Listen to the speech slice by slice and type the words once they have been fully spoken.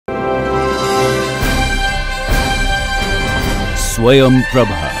Swayam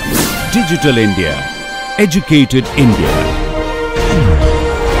Prabha. Digital India. Educated India.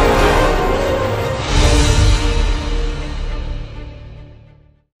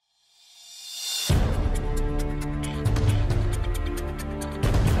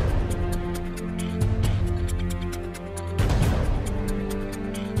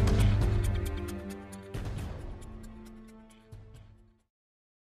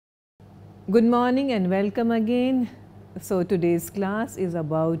 Good morning and welcome again. So today's class is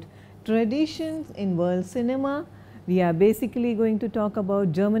about traditions in world cinema. We are basically going to talk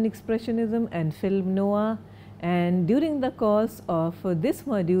about German Expressionism and film noir, and during the course of this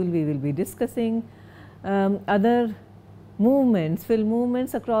module we will be discussing other movements, film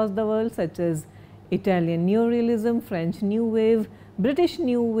movements across the world, such as Italian neorealism, French new wave, British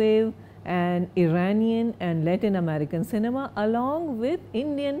new wave, and Iranian and Latin American cinema, along with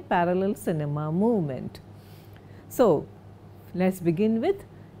Indian parallel cinema movement. So, let us begin with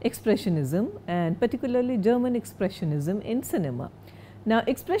Expressionism, and particularly German Expressionism in cinema. Now,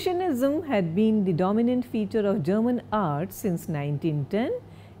 Expressionism had been the dominant feature of German art since 1910,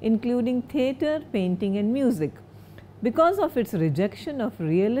 including theatre, painting and music. Because of its rejection of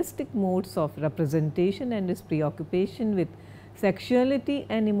realistic modes of representation and its preoccupation with sexuality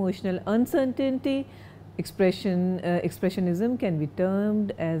and emotional uncertainty, Expressionism can be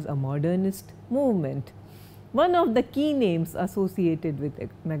termed as a modernist movement. One of the key names associated with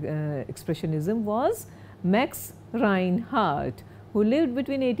Expressionism was Max Reinhardt, who lived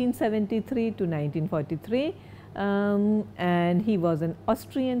between 1873 to 1943, and he was an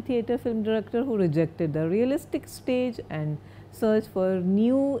Austrian theatre film director who rejected the realistic stage and searched for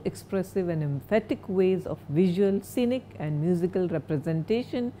new expressive and emphatic ways of visual, scenic and musical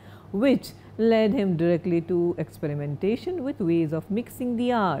representation, which led him directly to experimentation with ways of mixing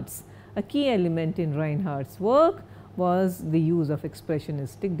the arts. A key element in Reinhardt's work was the use of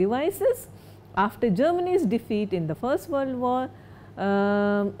expressionistic devices. After Germany's defeat in the First World War,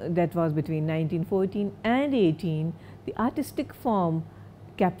 that was between 1914 and 18, the artistic form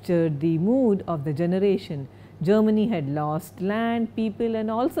captured the mood of the generation. Germany had lost land, people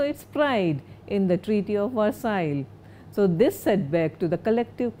and also its pride in the Treaty of Versailles. So, this setback to the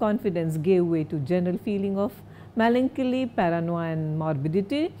collective confidence gave way to general feeling of melancholy, paranoia and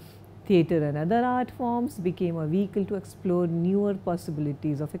morbidity. Theatre and other art forms became a vehicle to explore newer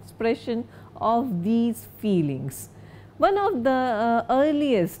possibilities of expression of these feelings. One of the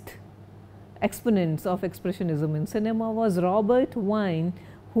earliest exponents of Expressionism in cinema was Robert Wiene,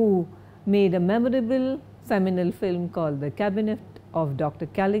 who made a memorable seminal film called The Cabinet of Dr.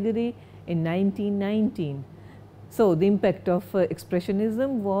 Caligari in 1919. So, the impact of Expressionism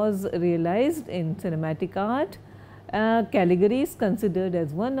was realized in cinematic art. Caligari is considered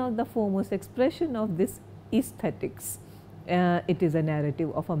as one of the foremost expression of this aesthetics. It is a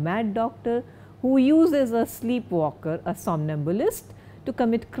narrative of a mad doctor who uses a sleepwalker, a somnambulist, to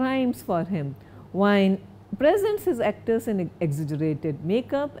commit crimes for him. Wiene presents his actors in exaggerated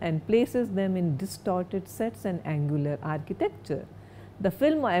makeup and places them in distorted sets and angular architecture. The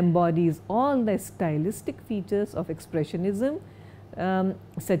film embodies all the stylistic features of Expressionism,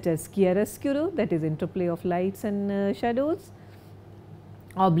 such as chiaroscuro, that is interplay of lights and shadows,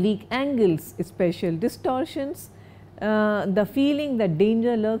 oblique angles, spatial distortions, the feeling that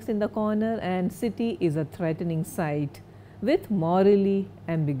danger lurks in the corner and city is a threatening sight with morally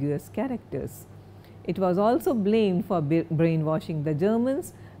ambiguous characters. It was also blamed for brainwashing the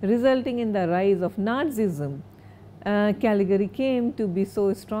Germans, resulting in the rise of Nazism. Caligari came to be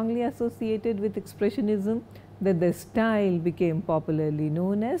so strongly associated with Expressionism that the style became popularly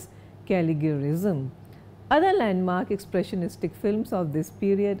known as Caligarism. Other landmark expressionistic films of this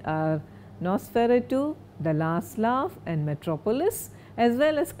period are Nosferatu, The Last Laugh and Metropolis, as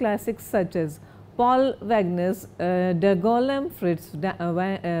well as classics such as Paul Wagner's Der Golem,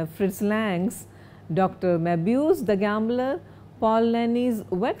 Fritz Lang's Dr. Möbius, The Gambler, Paul Lenny's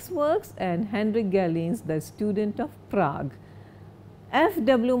Waxworks and Henrik Gallin's The Student of Prague. F.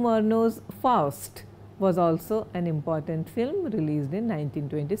 W. Murnau's Faust was also an important film released in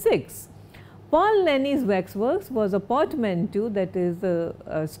 1926. Paul Lenny's Waxworks was a portmanteau, that is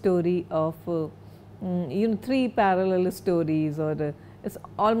a story of three parallel stories, or it's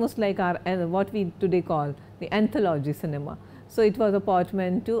almost like our what we today call the anthology cinema. So, it was a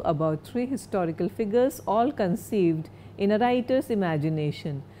portmanteau about three historical figures, all conceived in a writer's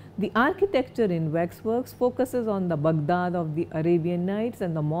imagination. The architecture in Waxworks focuses on the Baghdad of the Arabian Nights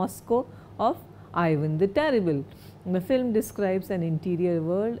and the Moscow of Ivan the Terrible. The film describes an interior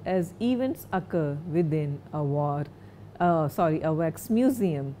world as events occur within a war a wax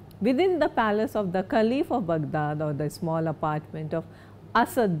museum within the palace of the Caliph of Baghdad, or the small apartment of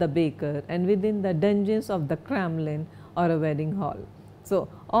Asad the baker, and within the dungeons of the Kremlin, or a wedding hall. So,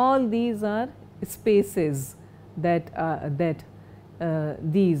 all these are spaces that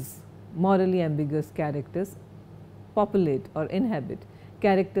these morally ambiguous characters populate or inhabit.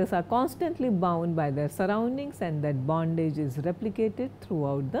 Characters are constantly bound by their surroundings, and that bondage is replicated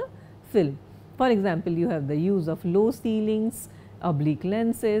throughout the film. For example, you have the use of low ceilings, oblique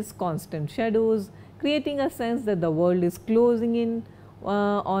lenses, constant shadows, creating a sense that the world is closing in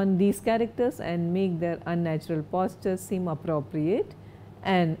on these characters and make their unnatural postures seem appropriate,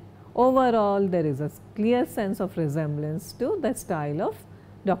 and overall there is a clear sense of resemblance to the style of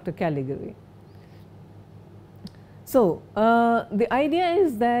Dr. Caligari. So, the idea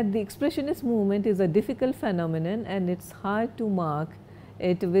is that the expressionist movement is a difficult phenomenon, and it is hard to mark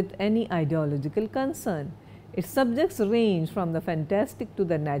it with any ideological concern. Its subjects range from the fantastic to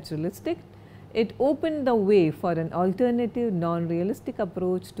the naturalistic. It opened the way for an alternative non-realistic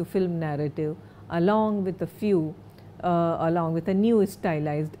approach to film narrative, along with a new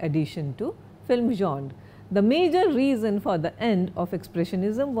stylized addition to film genre. The major reason for the end of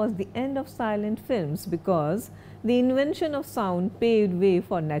expressionism was the end of silent films, because the invention of sound paved way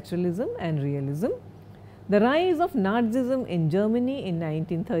for naturalism and realism. The rise of Nazism in Germany in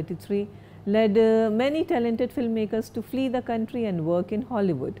 1933 led many talented filmmakers to flee the country and work in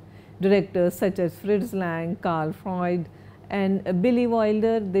Hollywood. Directors such as Fritz Lang, Karl Freud, and Billy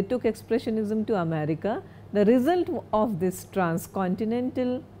Wilder, they took expressionism to America. The result of this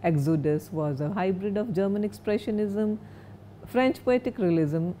transcontinental exodus was a hybrid of German expressionism, French poetic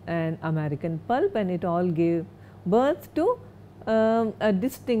realism, and American pulp, and it all gave birth to a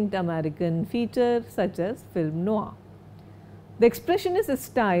distinct American feature such as film noir. The expressionist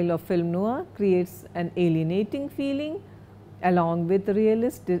style of film noir creates an alienating feeling along with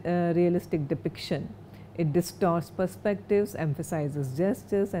realistic depiction. It distorts perspectives, emphasizes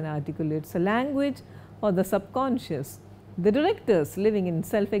gestures, and articulates a language for the subconscious. The directors living in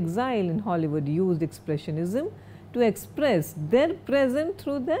self-exile in Hollywood used expressionism to express their present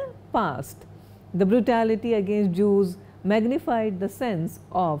through their past. The brutality against Jews magnified the sense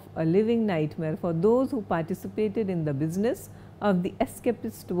of a living nightmare for those who participated in the business of the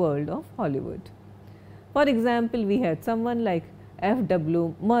escapist world of Hollywood. For example, we had someone like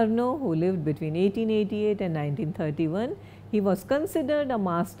F.W. Murnau, who lived between 1888 and 1931. He was considered a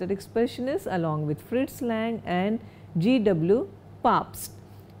master expressionist along with Fritz Lang and G.W. Pabst.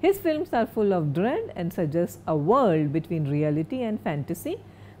 His films are full of dread and suggest a world between reality and fantasy.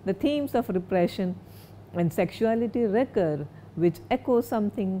 The themes of repression and sexuality recur, which echo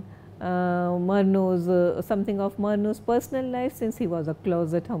something of Murnau's personal life, since he was a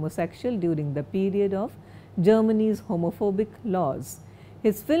closet homosexual during the period of Germany's homophobic laws.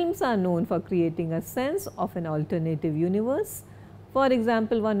 His films are known for creating a sense of an alternative universe. For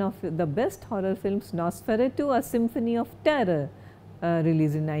example, one of the best horror films, Nosferatu, A Symphony of Terror,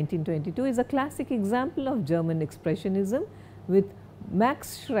 released in 1922, is a classic example of German expressionism, with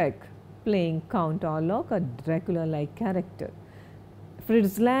Max Schreck playing Count Orlok, a Dracula-like character.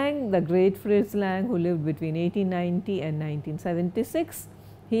 Fritz Lang, the great Fritz Lang, who lived between 1890 and 1976,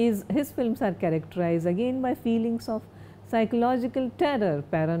 his films are characterized again by feelings of psychological terror,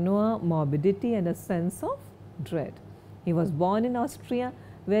 paranoia, morbidity, and a sense of dread. He was born in Austria,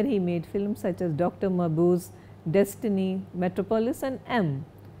 where he made films such as Dr. Mabuse, Destiny, Metropolis, and M.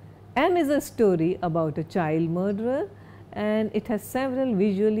 M is a story about a child murderer, and it has several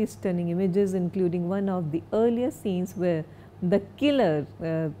visually stunning images, including one of the earliest scenes where the killer,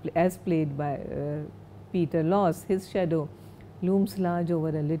 as played by Peter Loss, his shadow looms large over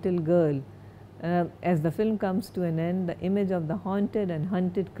a little girl. As the film comes to an end, the image of the haunted and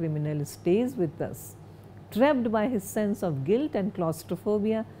hunted criminal stays with us. Trapped by his sense of guilt and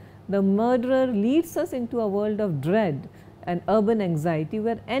claustrophobia, the murderer leads us into a world of dread and urban anxiety,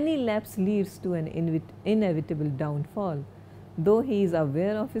 where any lapse leads to an inevitable downfall. Though he is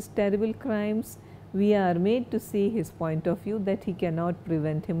aware of his terrible crimes, we are made to see his point of view, that he cannot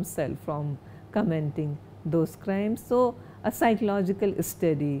prevent himself from commenting those crimes. So, a psychological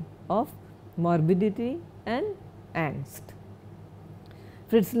study of morbidity and angst.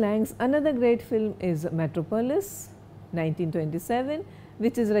 Fritz Lang's another great film is Metropolis, 1927,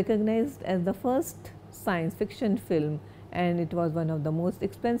 which is recognized as the first science fiction film, and it was one of the most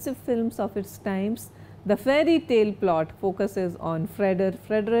expensive films of its times. The fairy tale plot focuses on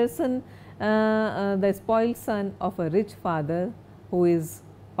Frederiksen, the spoiled son of a rich father, who is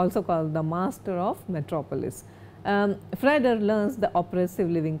also called the master of Metropolis. Freder learns the oppressive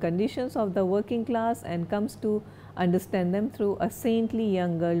living conditions of the working class and comes to understand them through a saintly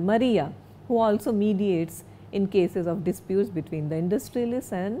young girl, Maria, who also mediates in cases of disputes between the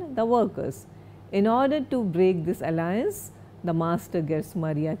industrialists and the workers. In order to break this alliance, the master gets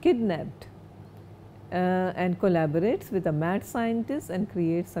Maria kidnapped and collaborates with a mad scientist and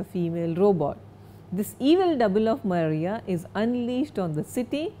creates a female robot. This evil double of Maria is unleashed on the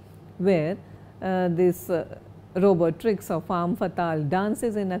city, where this robotrix or femme fatale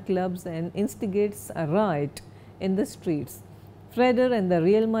dances in a clubs and instigates a riot in the streets. Freder and the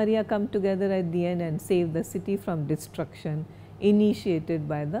real Maria come together at the end and save the city from destruction initiated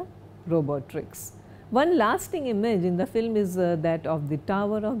by the robotrix. One lasting image in the film is that of the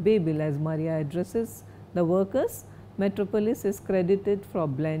Tower of Babel. As Maria addresses the workers, Metropolis is credited for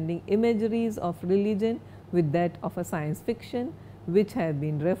blending imageries of religion with that of a science fiction, which have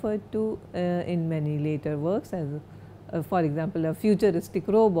been referred to in many later works as for example, a futuristic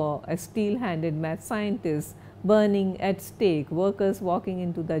robot, a steel-handed mad scientist burning at stake, workers walking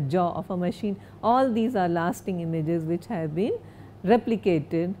into the jaw of a machine. All these are lasting images which have been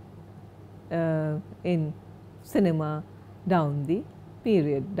replicated in cinema down the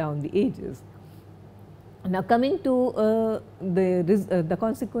period, down the ages. Now, coming to the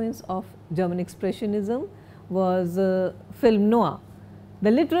consequence of German Expressionism was film noir. The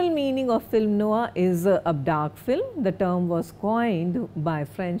literal meaning of film noir is a dark film. The term was coined by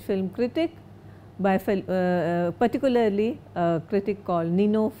French film critic, particularly a critic called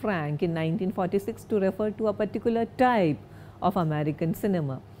Nino Frank in 1946 to refer to a particular type of American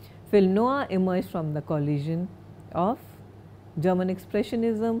cinema. Film noir emerged from the collision of German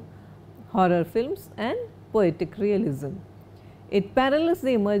Expressionism, horror films and poetic realism. It parallels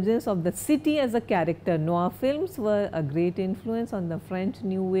the emergence of the city as a character. Noir films were a great influence on the French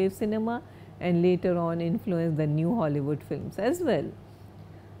New Wave cinema and later on influenced the new Hollywood films as well.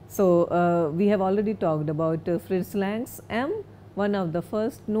 So, we have already talked about Fritz Lang's M, one of the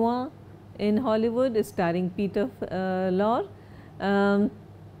first noir in Hollywood starring Peter Lorre.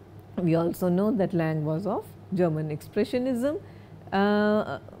 We also know that Lang was of German Expressionism.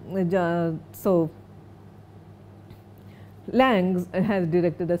 So, Lang has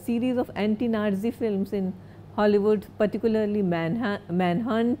directed a series of anti-Nazi films in Hollywood, particularly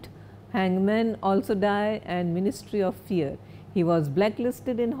Manhunt, Hangmen Also Die and Ministry of Fear. He was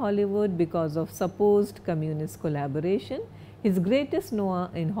blacklisted in Hollywood because of supposed communist collaboration. His greatest noir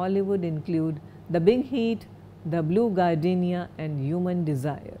in Hollywood include The Big Heat, The Blue Gardenia and Human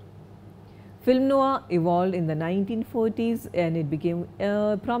Desire. Film noir evolved in the 1940s and it became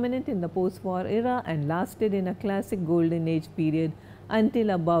prominent in the post-war era and lasted in a classic golden age period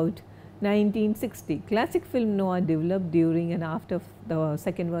until about 1960. Classic film noir developed during and after the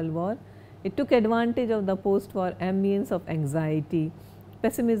Second World War. It took advantage of the post-war ambience of anxiety,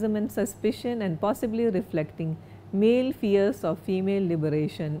 pessimism and suspicion, and possibly reflecting male fears of female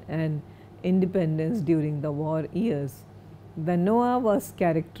liberation and independence during the war years. The noir was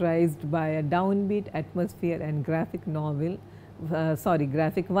characterized by a downbeat atmosphere and graphic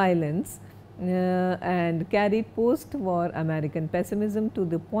violence and carried post-war American pessimism to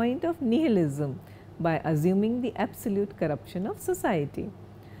the point of nihilism by assuming the absolute corruption of society.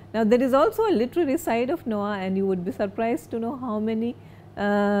 Now, there is also a literary side of noir, and you would be surprised to know how many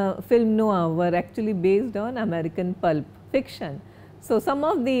film noir were actually based on American pulp fiction. So, some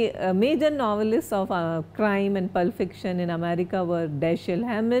of the major novelists of crime and pulp fiction in America were Dashiell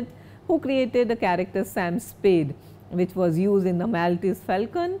Hammett, who created the character Sam Spade, which was used in The Maltese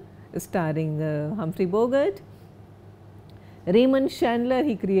Falcon starring Humphrey Bogart. Raymond Chandler,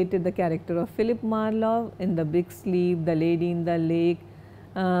 he created the character of Philip Marlowe in The Big Sleep, The Lady in the Lake.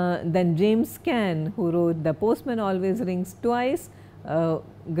 Then James Caan, who wrote The Postman Always Rings Twice.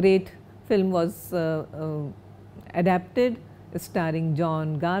 Great film was adapted starring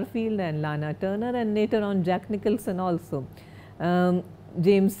John Garfield and Lana Turner, and later on Jack Nicholson also.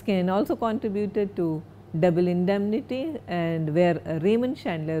 James Caan also contributed to Double Indemnity, and where Raymond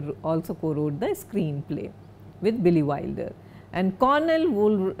Chandler also co-wrote the screenplay with Billy Wilder. And Cornell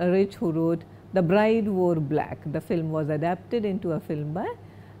Woolrich, who wrote The Bride Wore Black. The film was adapted into a film by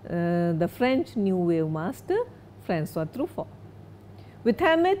the French New Wave master Francois Truffaut. With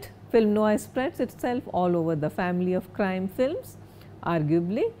Hammett, film noir spreads itself all over the family of crime films.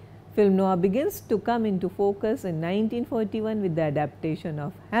 Arguably, film noir begins to come into focus in 1941 with the adaptation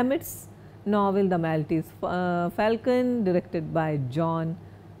of Hammett's novel The Maltese Falcon, directed by John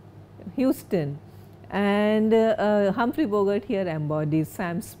Huston. And Humphrey Bogart here embodies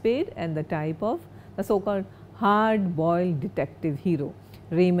Sam Spade and the type of the so-called hard-boiled detective hero.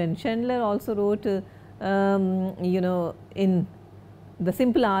 Raymond Chandler also wrote, in The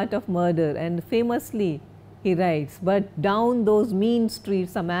Simple Art of Murder, and famously he writes, but down those mean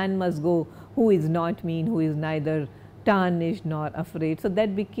streets a man must go who is not mean, who is neither tarnished nor afraid. So,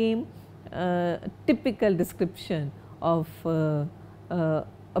 that became a typical description of a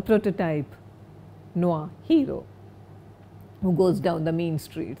prototype noir hero who goes down the mean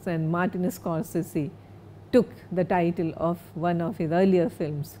streets, and Martin Scorsese took the title of one of his earlier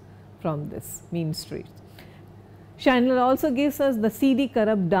films from this, Mean Streets. Chandler also gives us the seedy,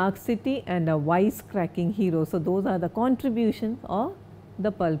 corrupt, dark city and a wisecracking hero. So, those are the contributions of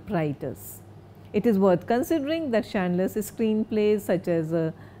the pulp writers. It is worth considering that Chandler's screenplays such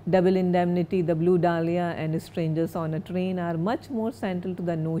as Double Indemnity, The Blue Dahlia and Strangers on a Train are much more central to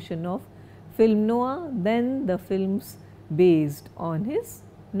the notion of film noir than the films based on his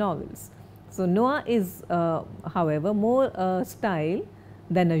novels. So, noir is however more a style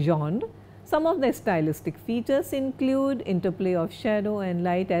than a genre. Some of the stylistic features include interplay of shadow and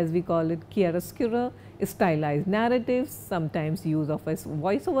light, as we call it chiaroscuro, stylized narratives, sometimes use of a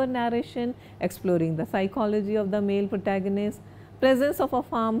voiceover narration exploring the psychology of the male protagonist, presence of a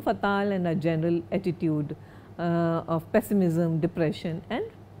femme fatale and a general attitude of pessimism, depression and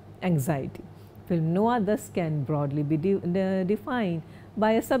anxiety. Film noir thus can broadly be defined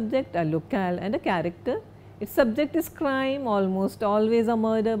by a subject, a locale and a character. Its subject is crime, almost always a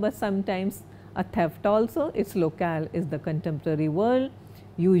murder, but sometimes a theft also. Its locale is the contemporary world,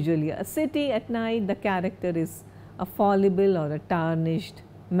 usually a city at night. The character is a fallible or a tarnished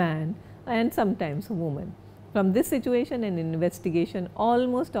man and sometimes a woman. From this situation, an investigation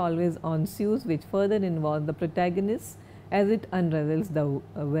almost always ensues, which further involves the protagonist as it unravels the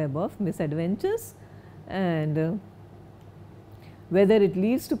web of misadventures, and whether it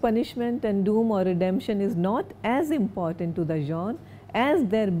leads to punishment and doom or redemption is not as important to the genre as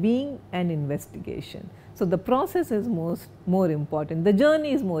there being an investigation. So, the process is more important, the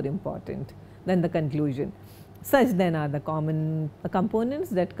journey is more important than the conclusion. Such then are the common components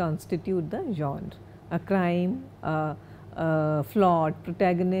that constitute the genre: a crime, a flawed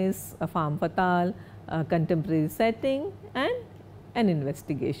protagonist, a femme fatale, a contemporary setting and an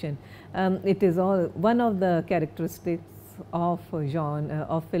investigation. It is all one of the characteristics of genre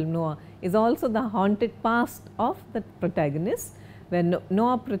of film noir is also the haunted past of the protagonist, where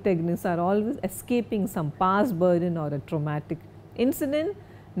noir protagonists are always escaping some past burden or a traumatic incident.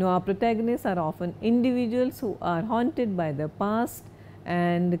 Noir protagonists are often individuals who are haunted by their past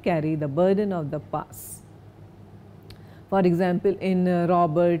and carry the burden of the past. For example, in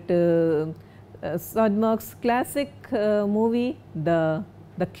Robert Sodmak's classic movie The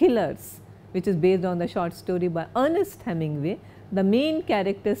Killers, which is based on the short story by Ernest Hemingway, the main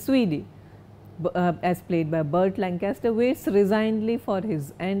character Swede, as played by Burt Lancaster, waits resignedly for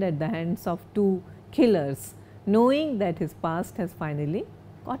his end at the hands of two killers, knowing that his past has finally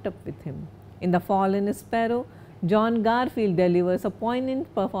caught up with him. In The Fallen Sparrow, John Garfield delivers a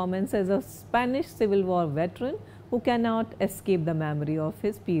poignant performance as a Spanish Civil War veteran who cannot escape the memory of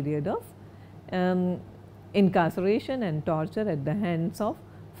his period of incarceration and torture at the hands of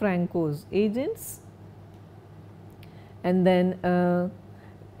Franco's agents. And then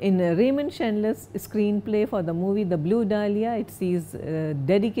in Raymond Chandler's screenplay for the movie The Blue Dahlia, it sees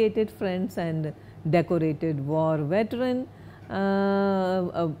dedicated friends and decorated war veteran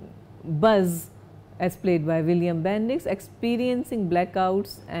Buzz, as played by William Bendix, experiencing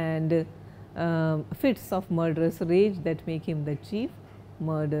blackouts and fits of murderous rage that make him the chief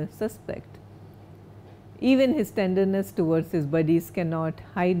murder suspect. Even his tenderness towards his buddies cannot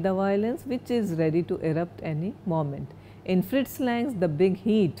hide the violence, which is ready to erupt any moment. In Fritz Lang's The Big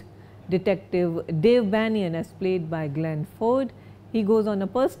Heat, Detective Dave Banyan, as played by Glenn Ford, he goes on a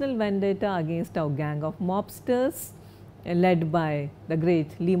personal vendetta against a gang of mobsters led by the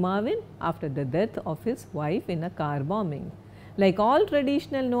great Lee Marvin after the death of his wife in a car bombing. Like all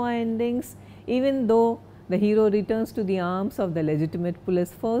traditional noir endings, even though the hero returns to the arms of the legitimate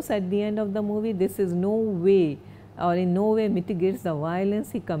police force at the end of the movie, this is no way or in no way mitigates the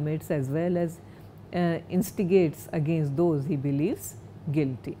violence he commits, as well as instigates against those he believes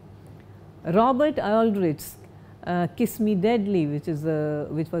guilty. Robert Aldrich's Kiss Me Deadly, which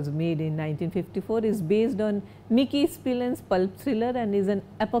was made in 1954, is based on Mickey Spillen's pulp thriller and is an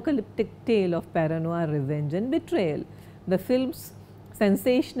apocalyptic tale of paranoia, revenge and betrayal. The film's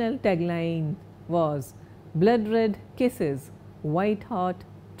sensational tagline was "Blood red kisses, white hot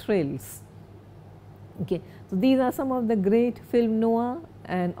thrills." Okay. So, these are some of the great film noir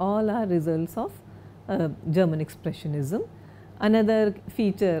and all are results of German Expressionism. Another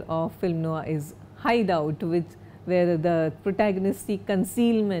feature of film noir is hideout, where the protagonists seek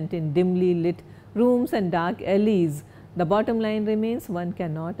concealment in dimly lit rooms and dark alleys The bottom line remains, one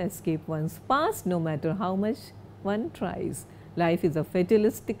cannot escape one's past no matter how much one tries. Life is a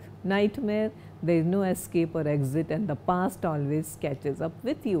fatalistic nightmare. There is no escape or exit, and the past always catches up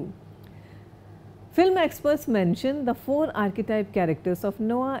with you. Film experts mention the 4 archetype characters of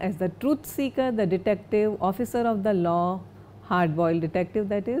Noah as the truth seeker, the detective, officer of the law, hard-boiled detective,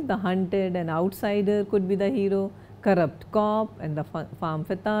 that is, the hunted and outsider could be the hero, corrupt cop and the femme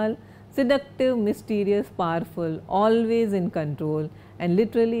fatale, seductive, mysterious, powerful, always in control, and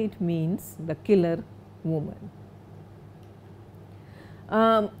literally it means the killer woman.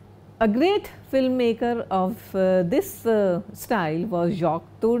 A great filmmaker of this style was Jacques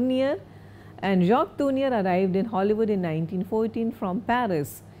Tourneur, and Jacques Tourneur arrived in Hollywood in 1914 from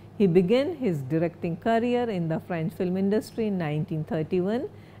Paris. He began his directing career in the French film industry in 1931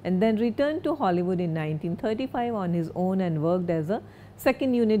 and then returned to Hollywood in 1935 on his own and worked as a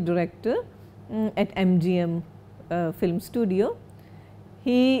second unit director at MGM Film Studio.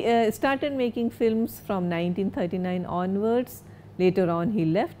 He started making films from 1939 onwards. Later on, he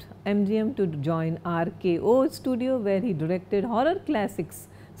left MGM to join RKO Studio, where he directed horror classics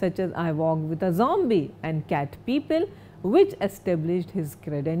such as I Walked with a Zombie and Cat People, which established his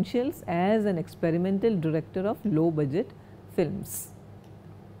credentials as an experimental director of low budget films.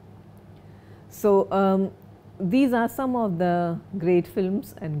 So, these are some of the great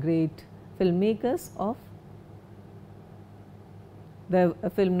films and great filmmakers of the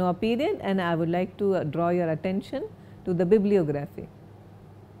film noir period, and I would like to draw your attention to the bibliography.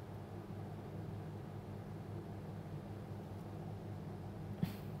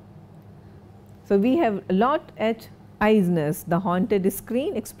 So, we have Lot H. Eisner's The Haunted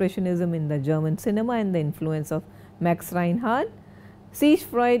Screen, Expressionism in the German Cinema and the Influence of Max Reinhardt,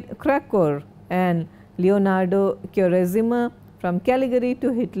 Siegfried Kracauer and Leonardo Quaresima, From Caligari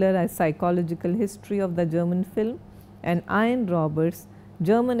to Hitler, A Psychological History of the German Film, and Ian Roberts,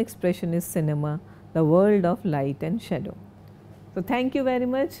 German Expressionist Cinema, The World of Light and Shadow. So, thank you very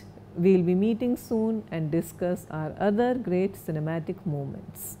much. We will be meeting soon and discuss our other great cinematic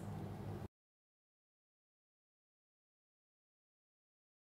movements.